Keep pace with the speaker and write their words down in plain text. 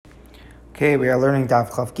Okay, we are learning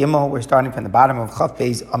Daf Chaf Gimel. We're starting from the bottom of Chaf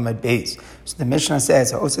Beis Amud Beis. So the Mishnah says,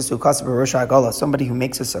 somebody who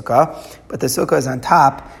makes a sukkah, but the sukkah is on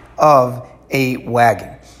top of a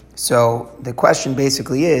wagon. So the question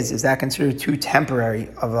basically is that considered too temporary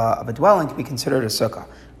of a dwelling to be considered a sukkah?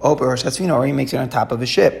 Or he makes it on top of a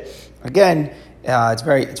ship. Again, it's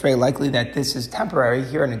very likely that this is temporary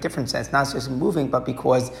here in a different sense, not just moving, but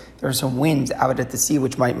because there are some winds out at the sea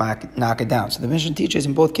which might knock it down. So the Mishnah teaches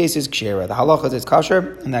in both cases kshera. The halacha is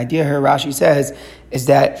kosher, and the idea here Rashi says is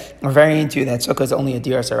that we're very into that sukkah is only a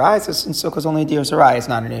dir sarai. So since sukkah is only a dir sarai, it's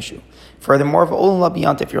not an issue. Furthermore,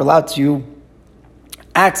 if you're allowed to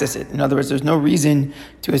access it, in other words, there's no reason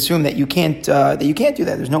to assume that you can't do that.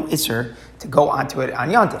 There's no isser to go onto it on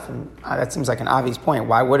Yontif. And that seems like an obvious point.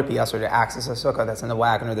 Why would it be usher to access a sukkah that's in the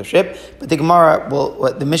wagon or the ship? But the Gemara,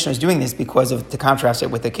 the Mishnah is doing this because of to contrast it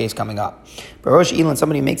with the case coming up. But Rosh Elon,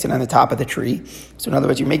 somebody makes it on the top of the tree. So in other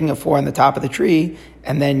words, you're making a floor on the top of the tree,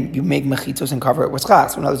 and then you make mechitzos and cover it with schach.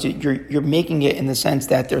 So in other words, you're making it in the sense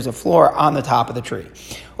that there's a floor on the top of the tree.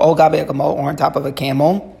 Or on top of a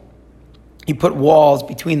camel. You put walls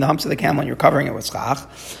between the humps of the camel and you're covering it with schach.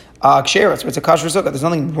 Kshera, so it's a kosher sukkah. There's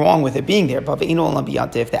nothing wrong with it being there. But the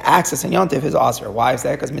access in Yontif is aser. Why is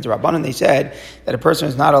that? Because midrabanan they said that a person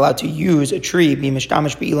is not allowed to use a tree, be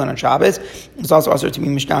mishtamish be'ilan on Shabbos. It's also aser to be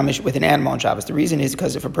mishtamish with an animal on Shabbos. The reason is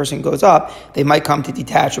because if a person goes up, they might come to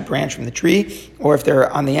detach a branch from the tree, or if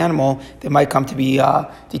they're on the animal, they might come to be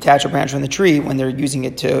detach a branch from the tree when they're using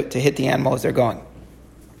it to hit the animal as they're going.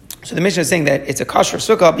 So the Mishnah is saying that it's a kosher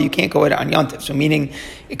sukkah, but you can't go it on Yontif. So meaning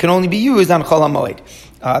it can only be used on Chol HaMoed.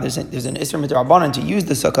 There's an Isser Midrabanan to use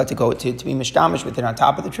the sukkah to go to be mishtamish with it on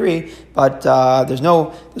top of the tree, but there's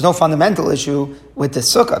no fundamental issue with the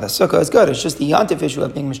sukkah. The sukkah is good. It's just the Yontif issue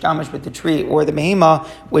of being mishtamish with the tree or the behema,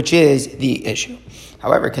 which is the issue.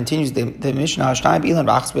 However, it continues the Mishnah, Shtayim B'ilan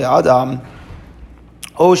V'achas Be'adam,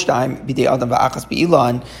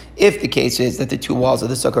 if the case is that the two walls of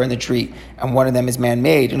the sukkah are in the tree and one of them is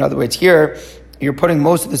man-made. In other words, here you're putting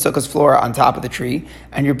most of the sukkah's floor on top of the tree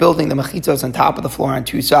and you're building the mechitzos on top of the floor on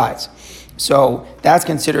two sides. So that's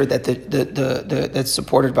considered that that's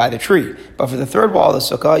supported by the tree. But for the third wall of the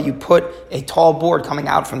sukkah, you put a tall board coming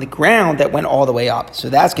out from the ground that went all the way up. So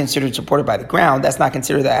that's considered supported by the ground. That's not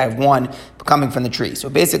considered that I have one coming from the tree. So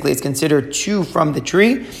basically, it's considered two from the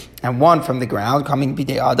tree and one from the ground coming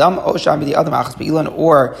b'dei adam, or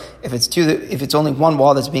if it's only one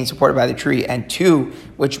wall that's being supported by the tree and two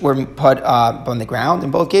which were put on the ground. In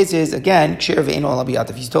both cases, again,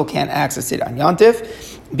 if you still can't access it on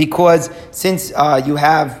Yontif, because since you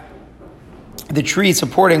have the tree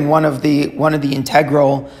supporting one of the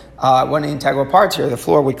integral parts here, the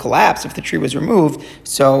floor would collapse if the tree was removed.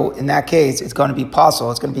 So in that case, it's going to be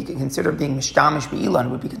possible. It's going to be considered being mishtamish be'ilan. It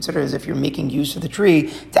would be considered as if you're making use of the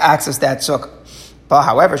tree to access that sukkah. But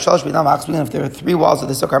however, if there are three walls of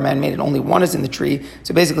the sukkah are man-made and only one is in the tree,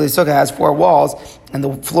 so basically the sukkah has four walls and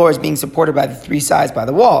the floor is being supported by the three sides by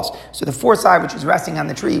the walls. So the fourth side, which is resting on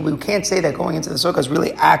the tree, we can't say that going into the sukkah is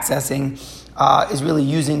really accessing, is really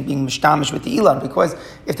using, being mishtamish with the ilan, because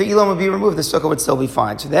if the ilan would be removed, the sukkah would still be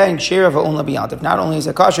fine. So then, share of only be Yontif. Not only is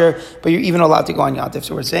it kosher, but you're even allowed to go on Yontif.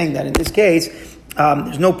 So we're saying that in this case,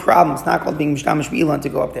 there's no problem. It's not called being mishtamish b'ilan to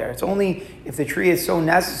go up there. It's only if the tree is so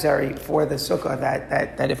necessary for the sukkah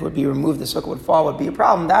that if it would be removed, the sukkah would fall, would be a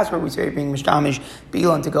problem. That's where we say being mishtamish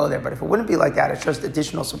b'ilan to go there. But if it wouldn't be like that, it's just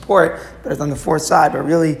additional support, but it's on the fourth side, but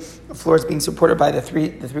really the floor is being supported by the three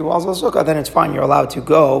walls of the sukkah, then it's fine. You're allowed to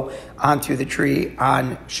go onto the tree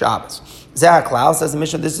on Shabbos. Zach Klaus says the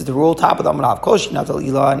Mishnah, this is the rule, top of the Amarav Kosh, Natal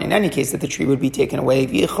Ilan, in any case that the tree would be taken away, and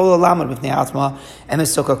the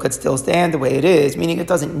sukkah could still stand the way it is, meaning it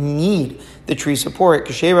doesn't need the tree support.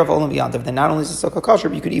 Then not only is the sukkah kosher,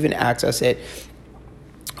 but you could even access it.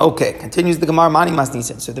 Okay, continues the Gemara, Mani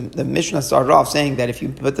Masnisin. So the Mishnah started off saying that if you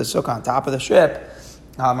put the sukkah on top of the ship,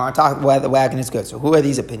 on top of the wagon is good. So who are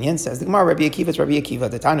these opinions? Says the Gemara, Rabbi Akiva, it's Rabbi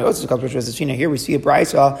Akiva. The Tanya also comes with Rosh. Here we see a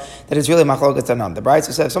brayso that is really machlokas anam. The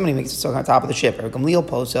brayso says if somebody makes a sukkah on top of the ship, Rabbi Gamliel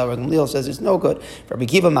posel, Rabbi Gamliel says it's no good. Rabbi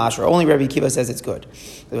Akiva mashra, only Rabbi Akiva says it's good.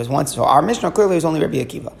 There was once, so our Mishnah clearly was only Rabbi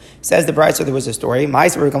Akiva. Says the brayso there was a story.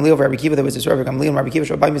 Ma'aser Rabbi Gamliel, Rabbi Akiva, there was a story. Rabbi Gamliel and Rabbi Akiva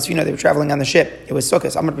showed by Misfina, they were traveling on the ship. It was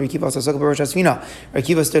sukkahs. Amar Rabbi Akiva also sukkah b'rosh hasfina. Rabbi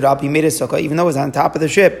Akiva stood up, he made a sukkah, even though it was on top of the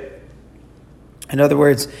ship. In other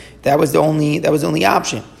words, that was the only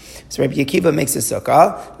option. So Rabbi Akiva makes a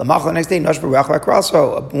sukkah. The next day,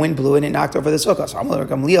 a wind blew and it knocked over the sukkah. So Rabbi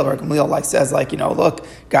Gamliel says, look,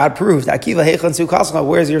 God proved. Akiva,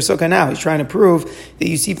 where's your sukkah now? He's trying to prove that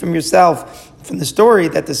you see from yourself from the story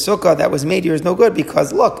that the sukkah that was made here is no good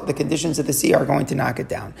because, look, the conditions of the sea are going to knock it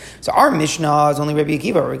down. So our Mishnah is only Rabbi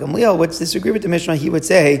Akiva. Rabbi Gamliel would disagree with the Mishnah. He would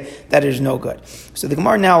say that it is no good. So the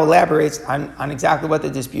Gemara now elaborates on exactly what the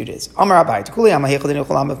dispute is. Everybody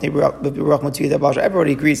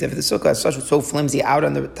agrees that if the sukkah is so flimsy out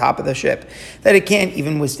on the top of the ship that it can't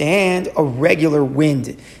even withstand a regular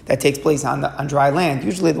wind that takes place on dry land.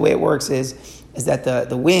 Usually the way it works is that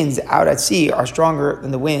the winds out at sea are stronger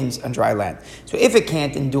than the winds on dry land. So if it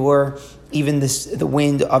can't endure even the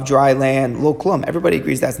wind of dry land, lo klum, everybody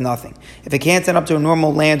agrees that's nothing. If it can't stand up to a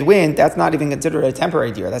normal land wind, that's not even considered a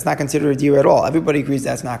temporary deer. That's not considered a deer at all. Everybody agrees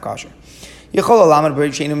that's not kosher. And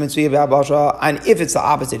if it's the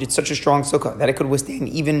opposite, it's such a strong sukkah that it could withstand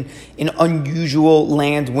even an unusual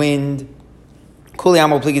land wind,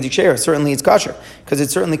 certainly it's kosher, because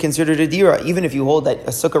it's certainly considered a dira, even if you hold that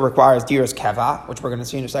a sukkah requires dira's keva, which we're going to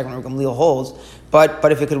see in a second, Rabbi Gamliel holds,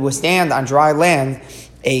 but if it could withstand on dry land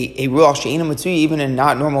a ruach she'ina matzuya, even in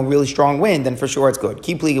not normal, really strong wind, then for sure it's good.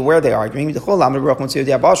 Keep league where they are. It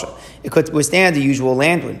could withstand the usual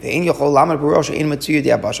land wind, but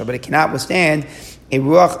it cannot withstand a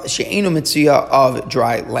ruach she'ina matzuya of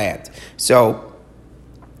dry land.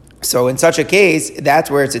 So in such a case,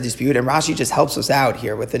 that's where it's a dispute, and Rashi just helps us out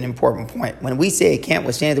here with an important point. When we say it can't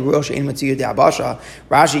withstand the ruach she'ina matzuya de'abasha,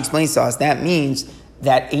 Rashi explains to us that means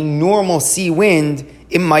that a normal sea wind,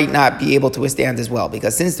 it might not be able to withstand as well,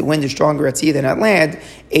 because since the wind is stronger at sea than at land,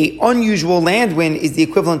 a unusual land wind is the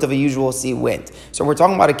equivalent of a usual sea wind. So we're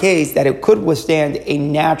talking about a case that it could withstand a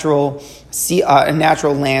natural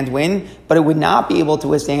land wind, but it would not be able to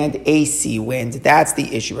withstand a sea wind. That's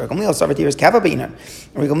the issue. Rabbi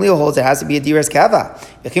Gamliel holds it has to be a diras kava.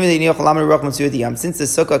 Since the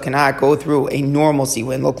sukkah cannot go through a normal sea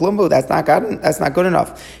wind, that's not good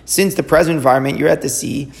enough. Since the present environment, you're in the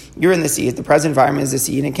sea, the present environment is the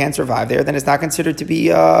sea and it can't survive there, then it's not considered to be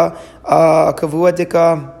kavua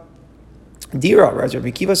dika dira. Whereas Rabbi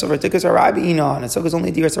Akiva so vertikus arabi ina, and the sukkah is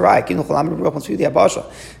only dira sarai. Since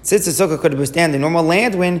the sukkah could withstand the normal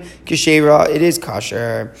land wind, kishera, it is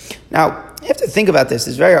kosher. Now you have to think about this.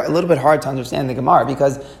 It's a little bit hard to understand the Gemara,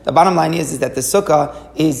 because the bottom line is that the sukkah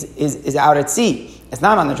is out at sea. It's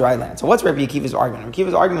not on the dry land. So what's Rabbi Akiva's argument? Rabbi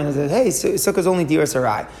Akiva's argument is that, hey, sukkah is only dira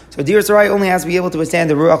sarai. So dira sarai only has to be able to withstand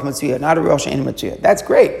the ruach matzuya, not a ruach she'ein matzuya. That's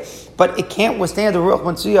great. But it can't withstand the ruach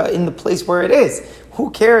matzuya in the place where it is. Who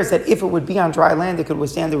cares that if it would be on dry land, it could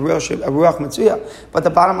withstand the ruach matzuya? But the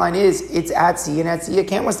bottom line is, it's at sea, and at sea it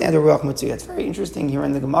can't withstand the ruach matzuya. It's very interesting here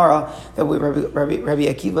in the Gemara that Rabbi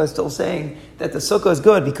Akiva is still saying that the sukkah is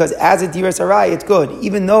good, because as a dira sarai, it's good,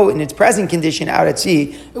 even though in its present condition out at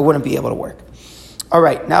sea, it wouldn't be able to work. All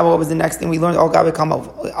right, now what was the next thing we learned? Al gabe kamal.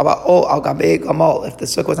 If the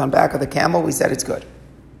sukkah was on back of the camel, we said it's good.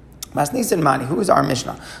 Masnisan Mani, who is our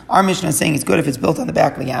Mishnah? Our Mishnah is saying it's good if it's built on the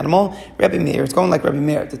back of the animal. Rabbi Meir, it's going like Rabbi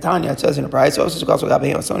Meir. The Tanya, it says in a price, someone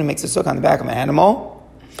who makes a sukkah on the back of an animal.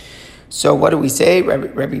 So what do we say?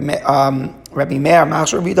 Rabbi Meir,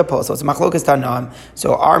 Machshor Bida Poso. It's Machlokas Tanam.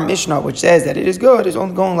 So our Mishnah, which says that it is good, is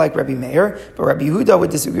only going like Rabbi Meir, but Rabbi Yehuda would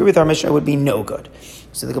disagree with our Mishnah, would be no good.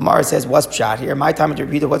 So the Gemara says, what's pshat here? My time to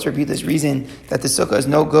Rabbi Yehuda, what's Rabbi Yehuda's reason that the sukkah is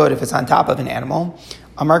no good if it's on top of an animal?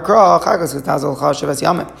 It says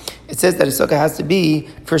that a sukkah has to be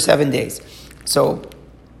for 7 days. So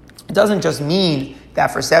it doesn't just mean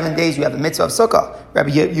that for 7 days you have a mitzvah of sukkah. Rabbi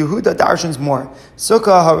Yehuda darshans more.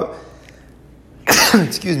 Sukkah,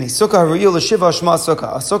 Sukkah hariyul l'shiva shma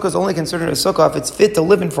sukkah. A sukkah is only considered a sukkah if it's fit to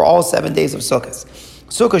live in for all 7 days of sukkahs.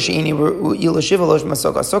 Sukkah she'ini hariyul l'shiva l'shma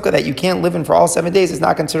sukkah. A sukkah that you can't live in for all 7 days is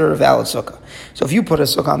not considered a valid sukkah. So if you put a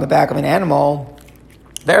sukkah on the back of an animal,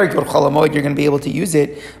 very good chol hamoed, you're going to be able to use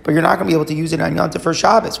it, but you're not going to be able to use it on Yom Tov for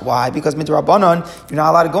Shabbos. Why? Because midrabanan, you're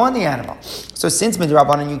not allowed to go on the animal. So since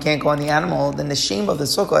midrabanan, you can't go on the animal, then the shame of the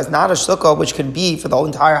sukkah is not a sukkah which could be for the whole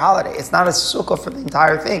entire holiday. It's not a sukkah for the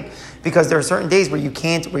entire thing, because there are certain days where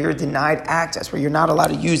you're denied access, where you're not allowed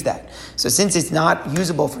to use that. So since it's not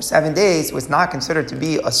usable for 7 days, it's not considered to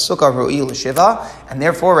be a sukkah ru'i l'shiva, and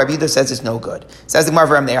therefore Rabbi Yehuda says it's no good. Says the Gemara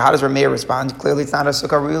for Rameir. How does Rameir respond? Clearly, it's not a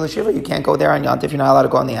sukkah ru'i l'shiva. You can't go there on Yom Tov if you're not allowed to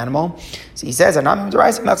go on the animal. So he says,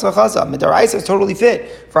 midaraisa is totally fit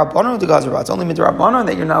for Rabbanon to Gazara. It's only midarabanon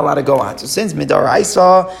that you're not allowed to go on. So since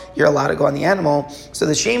midaraisa, you're allowed to go on the animal. So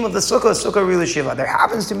the shame of the sukkah is sukkah ru'i l'shiva. There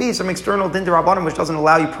happens to be some external din derabanan which doesn't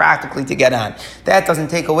allow you practically to get on. That doesn't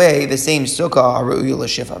take away the same sukkah ru'i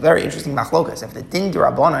l'shiva. Very interesting machlokas. If the din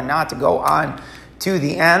derabanan not to go on to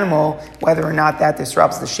the animal, whether or not that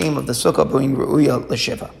disrupts the shame of the sukkah being ru'i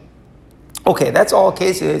l'shiva. Okay, that's all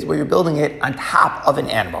cases where you're building it on top of an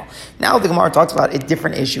animal. Now the Gemara talks about a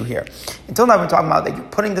different issue here. Until now, we're talking about that you're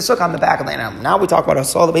putting the sukkah on the back of the animal. Now we talk about a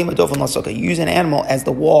saw the behemoth dofen la sukkah. You use an animal as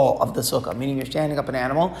the wall of the sukkah, meaning you're standing up an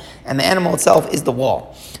animal, and the animal itself is the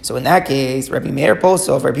wall. So in that case, Rabbi Meir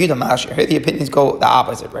Posov, Rabbi Yehuda Mashir, here the opinions go the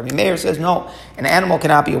opposite. Rabbi Meir says no, an animal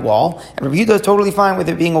cannot be a wall, and Rabbi Yehuda is totally fine with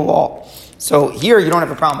it being a wall. So here you don't have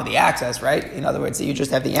a problem with the access, right? In other words, you just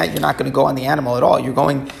have you're not going to go on the animal at all. You're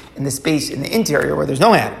going in the space in the interior where there's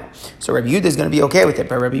no animal. So Rabbi Yehuda is going to be okay with it.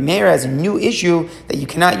 But Rabbi Meir has a new issue that you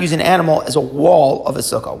cannot use an animal as a wall of a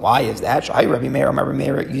sukkah. Why is that? Rabbi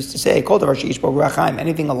Meir used to say,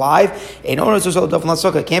 anything alive,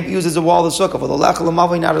 can't be used as a wall of the sukkah.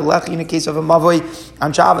 Not in the case of a mavoi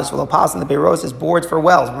on Shabbos. The Beiros is boards for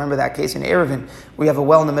wells. Remember that case in Erevin? We have a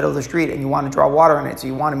well in the middle of the street and you want to draw water in it. So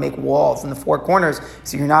you want to make walls in the four corners.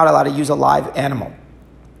 So you're not allowed to use a live animal.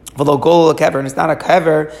 And it's not a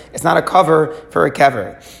cover. It's not a cover for a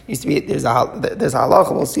kever. It used to be there's a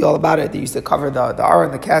halacha. We'll see all about it. They used to cover the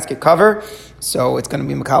aron, the casket cover. So it's going to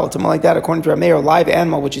be makabel tumah like that. According to Rameir, a live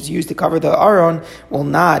animal which is used to cover the aron will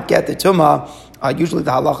not get the tumah. Usually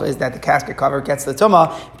the halacha is that the casket cover gets the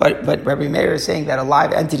tumah, but Rabbi Meir is saying that a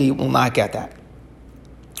live entity will not get that.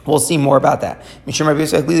 We'll see more about that.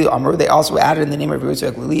 They also added in the name of Rabbi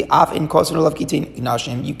Yosef Glili,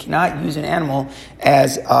 you cannot use an animal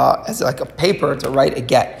as like a paper to write a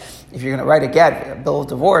get. If you're going to write a get, a bill of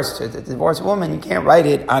divorce to divorce a woman, you can't write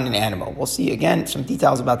it on an animal. We'll see again some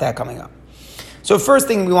details about that coming up. So first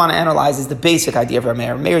thing we want to analyze is the basic idea of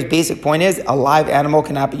Rameir. Rameir's basic point is a live animal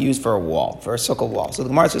cannot be used for a wall, for a sukkah wall. So the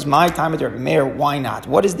Gemara says, my time with Rameir, why not?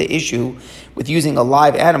 What is the issue with using a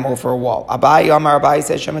live animal for a wall? Abai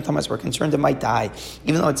says, Shem and Thomas, we're concerned it might die.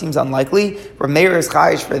 Even though it seems unlikely, Rameir is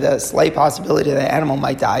chayish for the slight possibility that the animal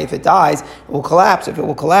might die. If it dies, it will collapse. If it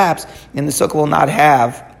will collapse, then the sukkah will not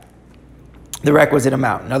have the requisite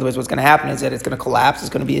amount. In other words, what's going to happen is that it's going to collapse.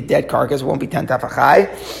 It's going to be a dead carcass. It won't be 10 tafachai.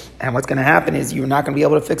 And what's going to happen is you're not going to be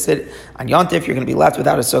able to fix it on Yontif. You're going to be left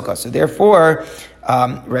without a sukkah. So therefore,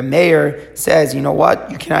 Rameir says, you know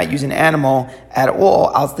what? You cannot use an animal at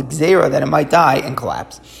all, else the gzera that it might die and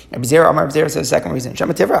collapse. Rabbi Zera says the second reason.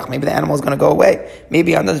 Maybe the animal is going to go away.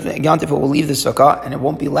 Maybe on the Yontif it will leave the sukkah and it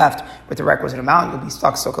won't be left with the requisite amount. You'll be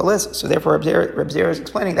stuck sukkah-less. So therefore, Rabbi Zera is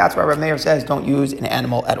explaining that's why Rameir says don't use an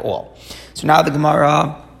animal at all. So now the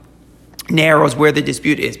Gemara narrows where the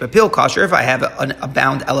dispute is. But pil kosher, if I have a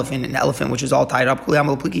bound elephant, an elephant which is all tied up, both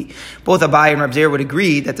Abai and Reb Zera would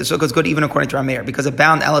agree that the sukkah is good even according to Rameir, because a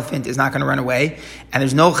bound elephant is not going to run away, and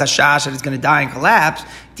there's no chashash that it's going to die and collapse.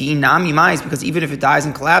 Because even if it dies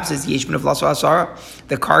and collapses,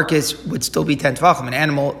 the carcass would still be 10 tvachim. An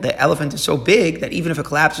animal, the elephant is so big that even if it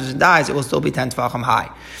collapses and dies, it will still be 10 tvachim high.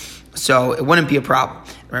 So it wouldn't be a problem.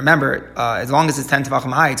 Remember, as long as it's 10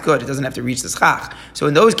 tefachim high, it's good. It doesn't have to reach the schach. So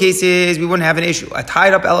in those cases, we wouldn't have an issue. A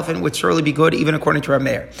tied-up elephant would surely be good, even according to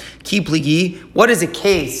Rameir. Ki pligi, what is a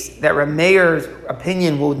case that Rameir's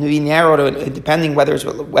opinion will be narrowed, depending whether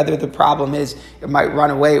the problem is it might run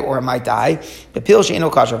away or it might die? The pil she'eno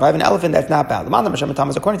kasher. If I have an elephant that's not bound,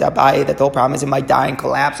 according to Abai, that the whole problem is it might die and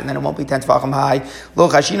collapse, and then it won't be 10 tefachim high. Lo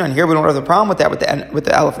chashina, and here we don't have the problem with that with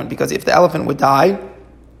the elephant, because if the elephant would die,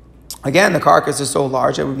 again, the carcass is so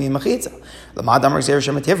large it would be mechitza. But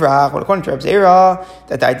according to Reb Zera,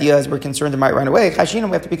 that the idea is we're concerned it might run away. Chashina,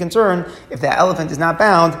 we have to be concerned if the elephant is not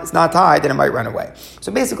bound, it's not tied, then it might run away.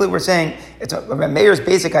 So basically, we're saying Meir's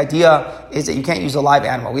basic idea is that you can't use a live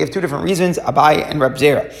animal. We have two different reasons: Abai and Reb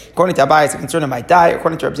Zera. According to Abai, it's a concern it might die.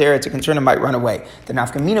 According to Reb Zera, it's a concern it might run away. The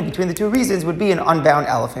nafkamina between the two reasons would be an unbound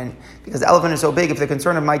elephant, because the elephant is so big. If the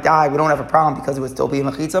concern it might die, we don't have a problem because it would still be a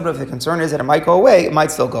mechitza. But if the concern is that it might go away, it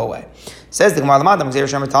might still go away. Says the Gemara,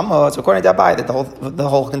 so according to Abai, that the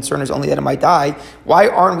whole concern is only that it might die. Why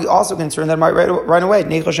aren't we also concerned that it might run away? I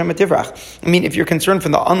mean, if you're concerned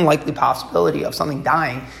from the unlikely possibility of something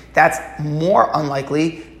dying, that's more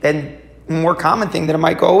unlikely than more common thing that it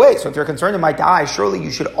might go away. So if you're concerned it might die, surely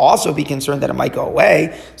you should also be concerned that it might go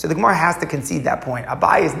away. So the Gemara has to concede that point.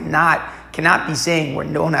 Abai cannot be saying we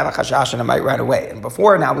don't have a chashash and it might run away. And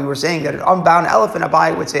before now we were saying that an unbound elephant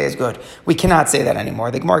Abai would say is good. We cannot say that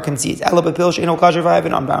anymore. The Gemara concedes. Ela b'pil she'eno kasher if I have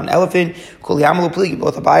an unbound elephant. Kol yamalu pligi.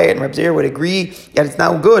 Both Abai and Reb Zera would agree that it's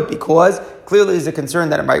now good because clearly there's a concern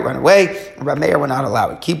that it might run away, and Reb Meir would not allow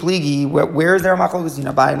it. Keep pligi. Where is there a machlokes in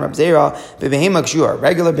Abai and Reb Zera? Behema kshur.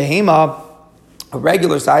 Regular behema a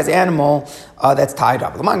regular size animal that's tied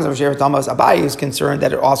up. Abai is concerned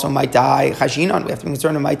that it also might die. Chashinon, we have to be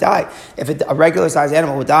concerned it might die. If a regular size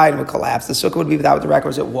animal would die and would collapse, the sukkah would be without the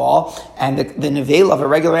requisite wall, and the nevela of a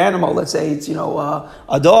regular animal, let's say it's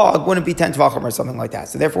a dog, wouldn't be 10 tvachim or something like that.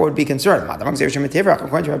 So therefore, would be concerned. According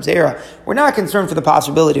to Reb Zera, we're not concerned for the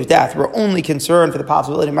possibility of death. We're only concerned for the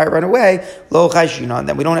possibility it might run away. Lo chashinon.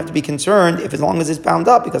 Then we don't have to be concerned as long as it's bound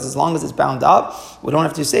up, because as long as it's bound up, we don't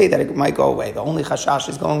have to say that it might go away. The only chashash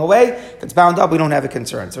is going away. If it's bound up, we don't have a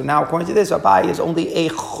concern. So now, according to this, Abai is only a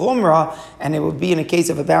chumrah, and it would be in a case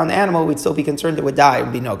of a bound animal, we'd still be concerned it would die. It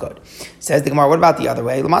would be no good. Says the Gemara, what about the other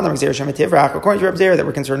way? According to Reb Zera, that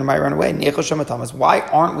we're concerned it might run away. Why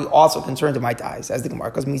aren't we also concerned it might die? Says the Gemara,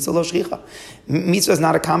 because misa lo shchicha. Misa is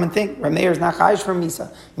not a common thing. Reb Meir is not chayish from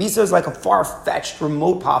misa. Misa is like a far-fetched,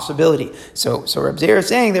 remote possibility. So Reb Zera is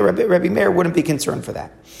saying that Rabbi Meir wouldn't be concerned for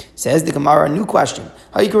that. Says the Gemara, a new question.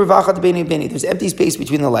 There's empty space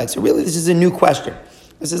between the legs. So really, this is a new question.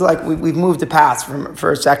 This is like we've moved the paths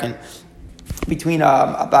for a second between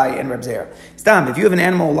Abai and Reb Zera. Stam, if you have an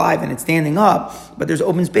animal alive and it's standing up, but there's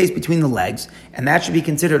open space between the legs, and that should be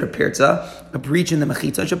considered a pirza, a breach in the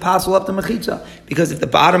mechitza, it should passel up the mechitza. Because if the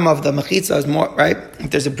bottom of the mechitza is more, right,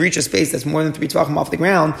 if there's a breach of space that's more than 3 tvachim off the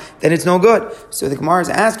ground, then it's no good. So the Gemara is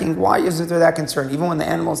asking, why isn't there that concern? Even when the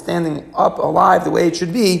animal is standing up alive the way it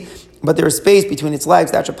should be, but there is space between its legs,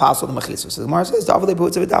 that should pass on the mechitza. So the Gemara says,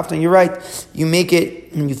 you're right. You make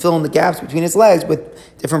it, and you fill in the gaps between its legs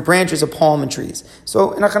with different branches of palm and trees.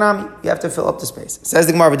 So in a chanami, you have to fill up the space. It says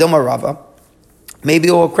the Gemara, V'dilma Rava, maybe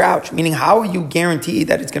it will crouch. Meaning, how are you guaranteed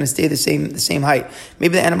that it's going to stay the same height?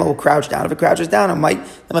 Maybe the animal will crouch down. If it crouches down, the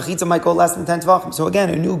mechitza might go less than 10 tvachim. So again,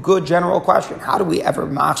 a new good general question. How do we ever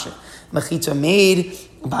machshir mechitza made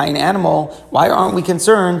by an animal? Why aren't we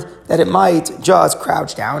concerned that it might just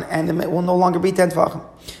crouch down and it will no longer be 10 tvachim?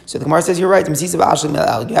 So the Gemara says, you're right.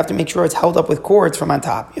 You have to make sure it's held up with cords from on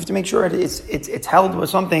top. You have to make sure it's held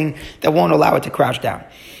with something that won't allow it to crouch down.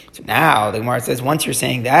 So now the Gemara says, once you're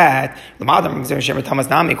saying that, according to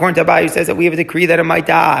Abai, who says that we have a decree that it might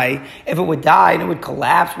die. If it would die and it would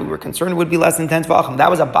collapse, we were concerned it would be less than 10 tvachim. That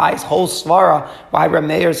was Abai's whole svara. Why Reb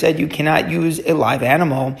Meir said you cannot use a live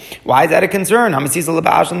animal. Why is that a concern?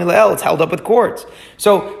 It's held up with cords.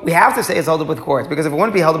 So we have to say it's held up with cords, because if it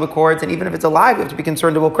wouldn't be held up with cords, and even if it's alive, we have to be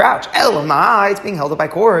concerned it will crouch. It's being held up by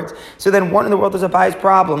cords. So then what in the world is Abai's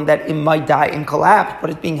problem that it might die and collapse, but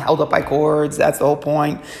it's being held up by cords? That's the whole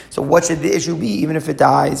point. So what should the issue be, even if it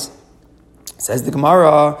dies? Says the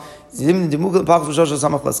Gemara, because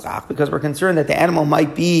we're concerned that the animal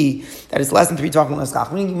might be, that it's less than 3 tvachim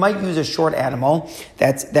l'schach. Meaning you might use a short animal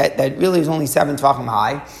that really is only 7 tvachim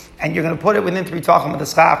high, and you're going to put it within 3 tvachim of the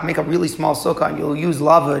schach, make a really small sukkah, and you'll use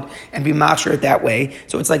lavud and be machshir it that way.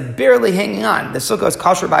 So it's like barely hanging on. The sukkah is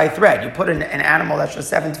kosher by a thread. You put an animal that's just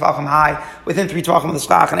 7 tvachim high within 3 tvachim of the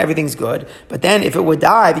schach, and everything's good. But then if it would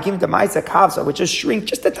die, if it came to ma'isa kavsa, which just shrink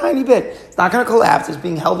just a tiny bit, it's not going to collapse. It's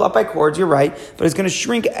being held up by cords, you're right, but it's going to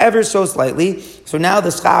shrink ever so slightly. So now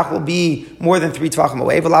the schach will be more than 3 tvachim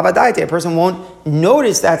away. A person won't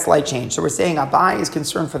notice that slight change. So we're saying Abai is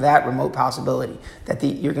concerned for that remote possibility, that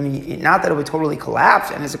you're going to, not that it would totally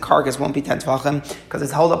collapse and as a carcass won't be 10 tvachim because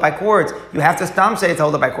it's held up by cords. You have to say it's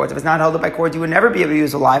held up by cords. If it's not held up by cords, you would never be able to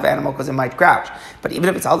use a live animal because it might crouch. But even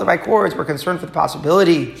if it's held up by cords, we're concerned for the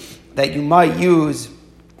possibility that you might use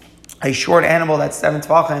a short animal that's 7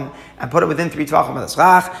 tvachim and put it within 3 tvachim of the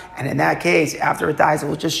schach, and in that case, after it dies, it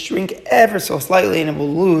will just shrink ever so slightly and it will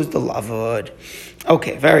lose the lavud.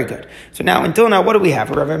 Okay, very good. So now, until now, what do we have?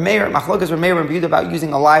 Rav Meir, machlokas Rav Meir and Yehuda about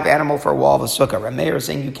using a live animal for a wall of a sukkah. Rav Meir is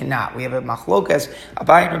saying you cannot. We have a machlokas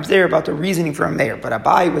Abai and Rav Zera about the reasoning for Rav Meir, but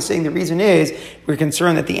Abai was saying the reason is we're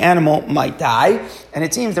concerned that the animal might die, and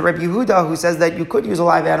it seems that Rav Yehuda, who says that you could use a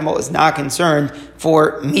live animal, is not concerned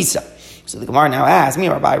for misa. So the Gemara now asks me,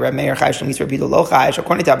 Rabbi Reb Meir chayish l'mis Rabbi lo chayish.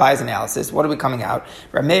 According to Abai's analysis, what are we coming out?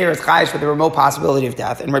 Reb Meir is chayish for the remote possibility of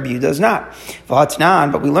death, and Rabbi Yehuda is not.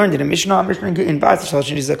 But we learned in a Mishnah in Bas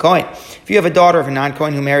is a Kohen. If you have a daughter of a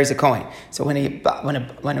non-Kohen who marries a Kohen, so when a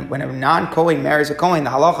non-Kohen marries a Kohen, the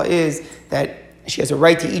halacha is that she has a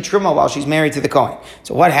right to eat truma while she's married to the Kohen.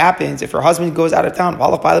 So what happens if her husband goes out of town?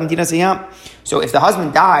 So if the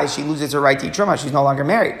husband dies, she loses her right to eat truma. She's no longer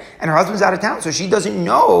married. And her husband's out of town, so she doesn't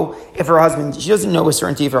know she doesn't know with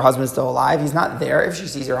certainty if her husband's still alive. He's not there. If she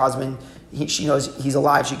sees her husband, she knows he's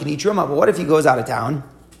alive. She can eat truma. But what if he goes out of town?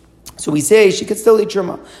 So we say she could still eat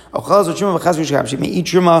truma. She may eat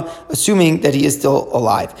truma assuming that he is still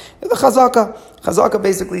alive. The Chazaka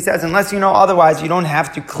basically says, unless you know otherwise, you don't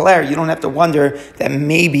have to declare, you don't have to wonder that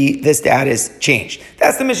maybe the status changed.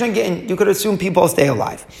 That's the Mishnah. You could assume people stay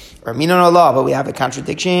alive. Or Minon Allah, but we have a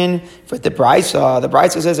contradiction for the Brisa. The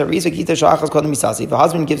Brisa says, if a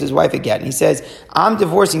husband gives his wife a get and he says, I'm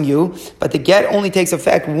divorcing you, but the get only takes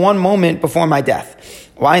effect 1 moment before my death.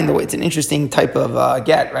 Why in the way? It's an interesting type of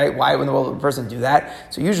get, right? Why in the world would a person do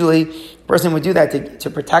that? So usually, a person would do that to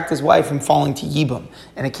protect his wife from falling to yibum.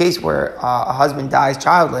 In a case where a husband dies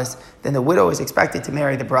childless, then the widow is expected to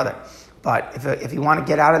marry the brother. But if you want to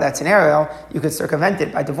get out of that scenario, you could circumvent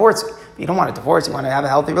it by divorcing. But you don't want to divorce, you want to have a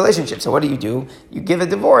healthy relationship. So what do? You give a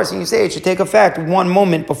divorce and you say it should take effect 1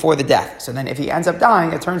 moment before the death. So then if he ends up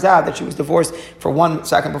dying, it turns out that she was divorced for 1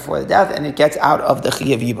 second before the death and it gets out of the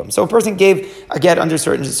Chiyav Yibum. So a person gave a get under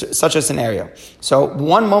such a scenario. So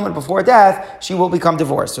 1 moment before death, she will become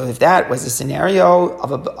divorced. So if that was a scenario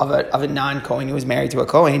of a non-Kohen who was married to a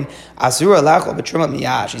Kohen, Asura Lachol B'Truma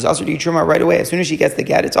Miyah, she's also to do Truma right away. As soon as she gets the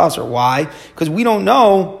get, it's also. Why? Because we don't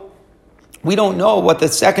know what the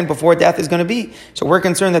second before death is going to be. So we're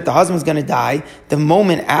concerned that the husband's going to die the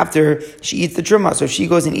moment after she eats the truma. So if she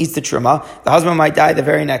goes and eats the truma, the husband might die the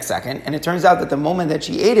very next second. And it turns out that the moment that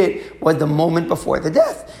she ate it was the moment before the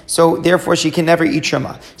death. So therefore she can never eat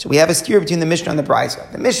truma. So we have a steer between the Mishnah and the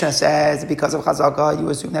Brisa. The Mishnah says because of chazaka, you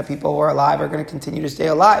assume that people who are alive are going to continue to stay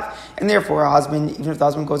alive. And therefore a husband, even if the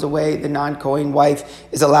husband goes away, the non-Kohen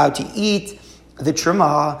wife is allowed to eat the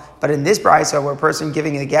truma. But in this brisa, where a person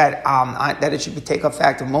giving a get, that it should take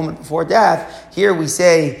effect a moment before death, here we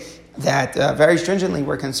say that very stringently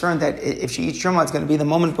we're concerned that if she eats truma, it's going to be the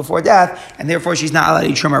moment before death, and therefore she's not allowed to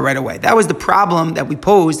eat truma right away. That was the problem that we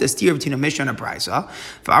posed, a steer between a Mishnah and a Brisa.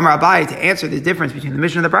 For Amar Abai, to answer the difference between the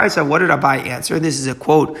Mishnah and the Brisa, what did Abai answer? This is a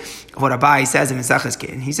quote of what Abai says in Maseches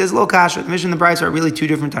Gittin. He says, Lo kasha, the Mishnah and the Brisa are really 2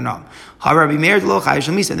 different tanam. Ha Rabbi Meir lo chayish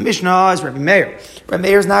l'misa. The Mishnah is Rabbi Meir. Rabbi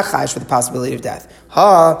Meir is not chayish for the possibility of death.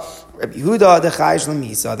 Rabbi Yehuda, the chayish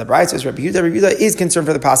l'misa. The Brisa says Rabbi Yehuda is concerned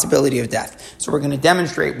for the possibility of death. So we're going to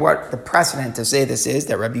demonstrate what the precedent to say this is,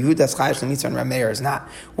 that Rabbi Yehuda is chayish l'misa and Rabbi Meir is not.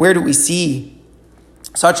 Where do we see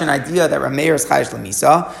such an idea that Rabbi Meir is chayish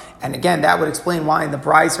l'misa? And again, that would explain why in the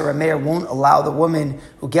Brisa Rabbi Meir won't allow the woman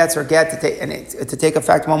who gets her get to take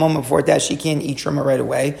effect 1 moment before death. She can't eat truma right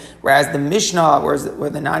away. Whereas the Mishnah,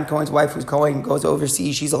 where the non-Kohen's wife who's Kohen goes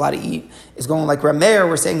overseas, she's allowed to eat, is going like Rabbi Meir,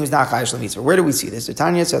 we're saying who's not chayish l'misa. Where do we see this? So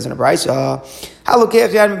Tanya says in the Brisa,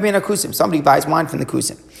 somebody buys wine from the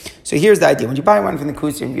kusim. So here's the idea. When you buy wine from the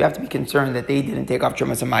kusim, you have to be concerned that they didn't take off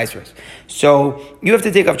trumas and maasros. So you have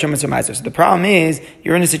to take off trumas and maasros. So the problem is,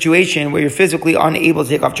 you're in a situation where you're physically unable to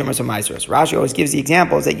take off trumas and maasros. Rashi always gives the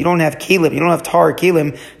examples that you don't have kelim, you don't have tar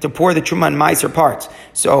kelim to pour the truma and maaser parts.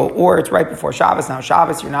 So, or it's right before Shabbos. Now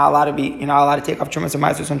Shabbos, you're not allowed to take off trumas and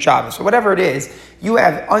maasros on Shabbos. So whatever it is, you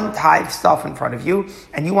have untied stuff in front of you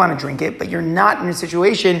and you want to drink it, but you're not in a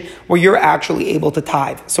situation where you're actually able to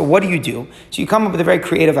tithe. So what do? So you come up with a very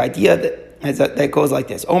creative idea that goes like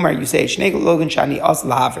this. Omer, you say, Shnei lugin shani as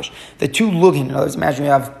lahafish. The 2 lugin, in other words, imagine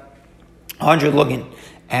you have 100 lugin,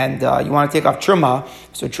 and you want to take off truma.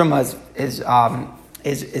 So truma is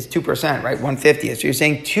 2%, right? 1/50. So you're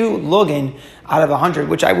saying 2 lugin out of 100,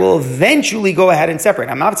 which I will eventually go ahead and separate.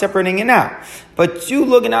 I'm not separating it now, but 2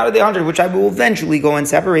 lugin out of the 100, which I will eventually go and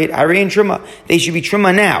separate. Ari and truma, they should be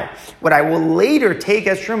truma now. What I will later take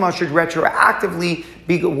as truma should retroactively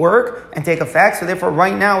work and take effect. So therefore,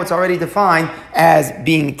 right now it's already defined as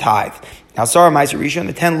being tithe. Now, Sarah Meiser Rishon,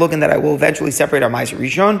 the 10 lugin that I will eventually separate are Meiser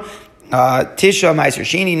Rishon, Tisha Meiser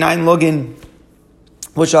Sheni, 9 lugin,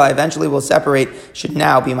 which I eventually will separate, should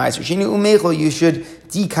now be Meiser Sheni. Umeichel, you should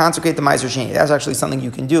deconsecrate the Meiser Sheni. That's actually something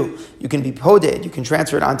you can do. You can be poded, you can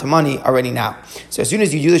transfer it onto money already now. So as soon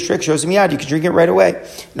as you do this trick, shows me out, you can drink it right away.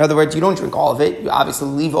 In other words, you don't drink all of it. You obviously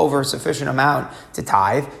leave over a sufficient amount to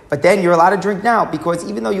tithe, but then you're allowed to drink now, because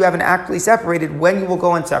even though you haven't actually separated, when you will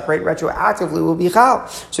go and separate, retroactively will be chal.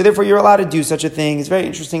 So therefore, you're allowed to do such a thing. It's a very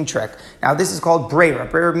interesting trick. Now, this is called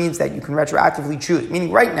breira. Breira means that you can retroactively choose,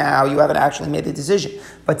 meaning right now you haven't actually made the decision.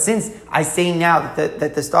 But since I say now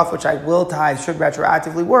that the stuff which I will tithe should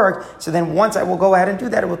retroactively work, so then once I will go ahead and do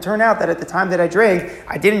that, it will turn out that at the time that I drank,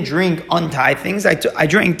 I didn't drink untithe things, I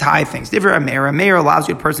drank tithe things. Different a mayor allows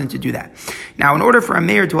you a person to do that. Now, in order for a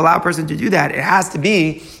mayor to allow a person to do that, it has to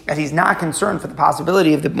be that he's not concerned for the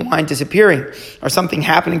possibility of the wine disappearing or something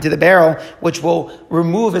happening to the barrel, which will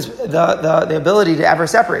remove the ability to ever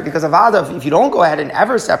separate. Because if you don't go ahead and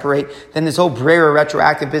ever separate, then this whole breira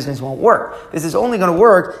retroactive business won't work. This is only going to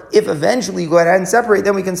work if eventually you go ahead and separate,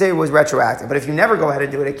 then we can say it was retroactive. But if you never go ahead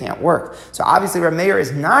and do it, it can't work. So obviously, Rav Meir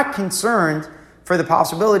is not concerned for the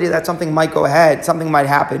possibility that something might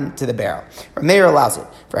happen to the barrel. Rav Meir allows it.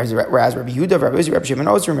 Whereas Rabbi Yehuda, Rabbi Yossi, Rabbi Shimon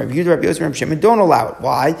Osir, Rabbi Yehuda, Rabbi Yossi, Rabbi Shimon don't allow it.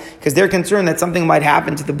 Why? Because they're concerned that something might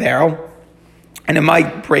happen to the barrel, and it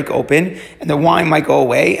might break open, and the wine might go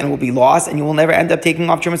away, and it will be lost, and you will never end up taking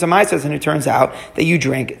off Trumas HaMaasros, and it turns out that you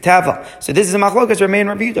drank Tevel. So this is a machlokas Rameir and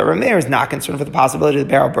Rabbi Yehuda. Rameir is not concerned for the possibility of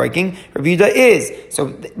the barrel breaking. Rabbi Yehuda is. So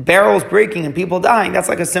barrels breaking and people dying, that's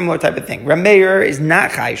like a similar type of thing. Rameir is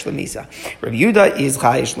not chayish l'misa. Rabbi Yehuda is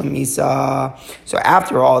chayish l'misa. So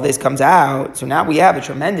after all this comes out, so now we have a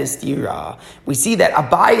tremendous stira. We see that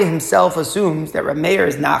Abaye himself assumes that Rameir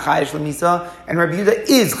is not chayish l'misa, and Rabbi Yehuda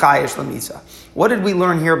is chayish l'misa. What did we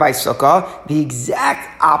learn here by Sukkah? The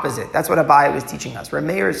exact opposite. That's what Abaye was teaching us.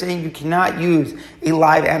 Rameir is saying you cannot use a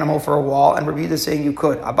live animal for a wall, and Rabbi Yehuda is saying you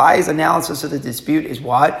could. Abaye's analysis of the dispute is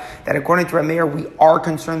what? That according to Rameir, we are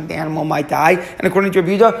concerned that the animal might die, and according to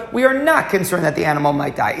Rabbi Yehuda, we are not concerned that the animal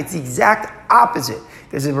might die. It's the exact opposite.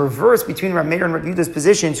 There's a reverse between Rameir and Rabbi Yehuda's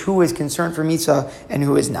positions, who is concerned for Misa and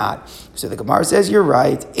who is not. So the Gemara says, you're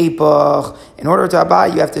right. Eipach. In order to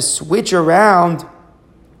Abaye, you have to switch around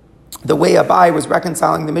the way Abaye was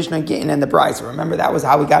reconciling the Mishnah and Gittin and the Brisa. Remember, that was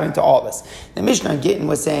how we got into all this. The Mishnah and Gittin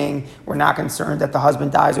was saying, we're not concerned that the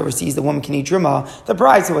husband dies overseas, the woman can eat Truma. The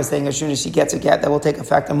Brisa was saying, as soon as she gets a get that will take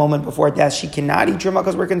effect a moment before death, she cannot eat Truma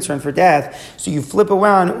because we're concerned for death. So you flip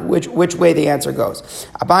around which way the answer goes.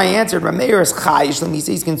 Abaye answered, Rameir is chayish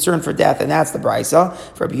l'misa, he's concerned for death, and that's the Brisa.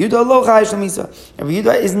 For Rabbi Yehuda, lo chayish l'misa. Rabbi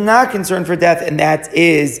Yehuda is not concerned for death, and that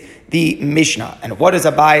is the Mishnah. And what is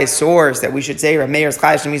Abaye's source that we should say Rameir is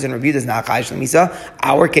chayish l'misa and Rabbi Yehuda is not chayish l'misa?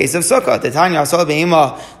 Our case of Sukkah. The Tanya asal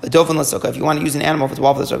be'ima l'tofen l'sukkah. If you want to use an animal for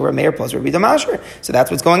 12 for the Sukkah, Rameir plus Rabbi Yehuda masher. So that's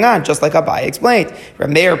what's going on, just like Abaye explained.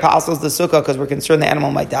 Rameir apostles the Sukkah because we're concerned the animal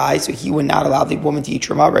might die, so he would not allow the woman to eat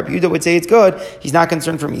Truma. Rabbi Yehuda would say it's good. He's not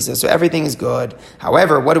concerned for Misa, so everything is good.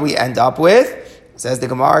 However, what do we end up with? Says the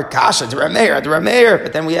Gemara, Kasha to Rameir.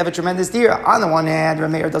 But then we have a tremendous deal. On the one hand,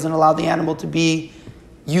 Rameir doesn't allow the animal to be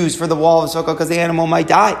used for the wall of Sukkah because the animal might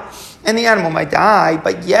die. And the animal might die,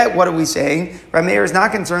 but yet, what are we saying? Rameir is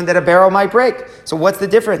not concerned that a barrel might break. So what's the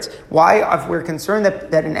difference? Why, if we're concerned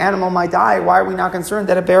that an animal might die, why are we not concerned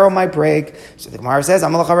that a barrel might break? So the Gemara says,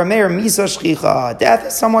 Amalacha Rameir, Misa Shchicha. Death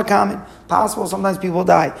is somewhat common. Possible, sometimes people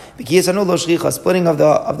die. Splitting of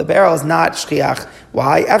the barrel is not shchiach.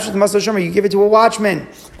 Why? After the muscle shomer, you give it to a watchman.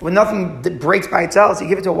 When nothing breaks by itself, so you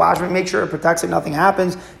give it to a watchman, make sure it protects it, nothing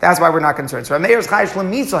happens. That's why we're not concerned. So Rameir is chayish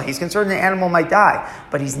l'misa. He's concerned the animal might die,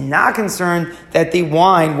 but he's not concerned that the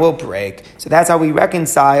wine will break. So that's how we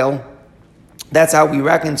reconcile. That's how we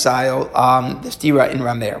reconcile the stira in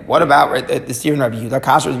Rameir. What about the stira in Rabbi Yehuda?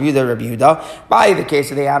 Kasher Rabbi Yehuda. By the case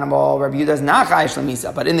of the animal, Rabbi Yehuda is not chayish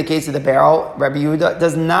l'misa. But in the case of the barrel, Rabbi Yehuda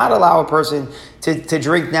does not allow a person to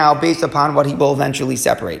drink now based upon what he will eventually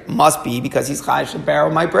separate. Must be because he's chayish, the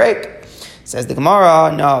barrel might break. Says the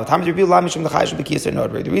Gemara, no. The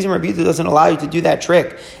reason Rabbi Yehuda doesn't allow you to do that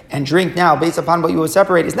trick and drink now based upon what you will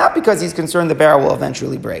separate is not because he's concerned the barrel will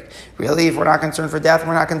eventually break. Really, if we're not concerned for death,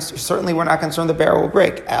 we're not concerned the barrel will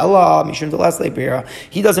break. Ella, mishum delesle brera.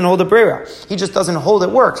 He doesn't hold a brera. He just doesn't hold it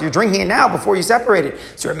works. You're drinking it now before you separate it.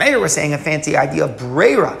 So Rameir was saying a fancy idea of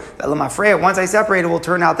brera. That lamafreya, once I separate it, will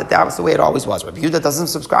turn out that was the way it always was. Rabbi Yehuda doesn't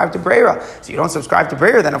subscribe to brera. So you don't subscribe to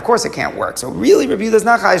brera, then of course it can't work. So really, Rabbi Yehuda is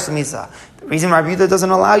not chayish l'misa. The reason Rabbi Yehuda doesn't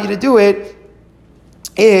allow you to do it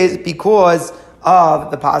is because of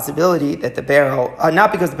the possibility that the barrel,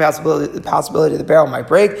 not because the possibility the barrel might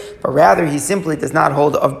break, but rather he simply does not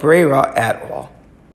hold of brera at all.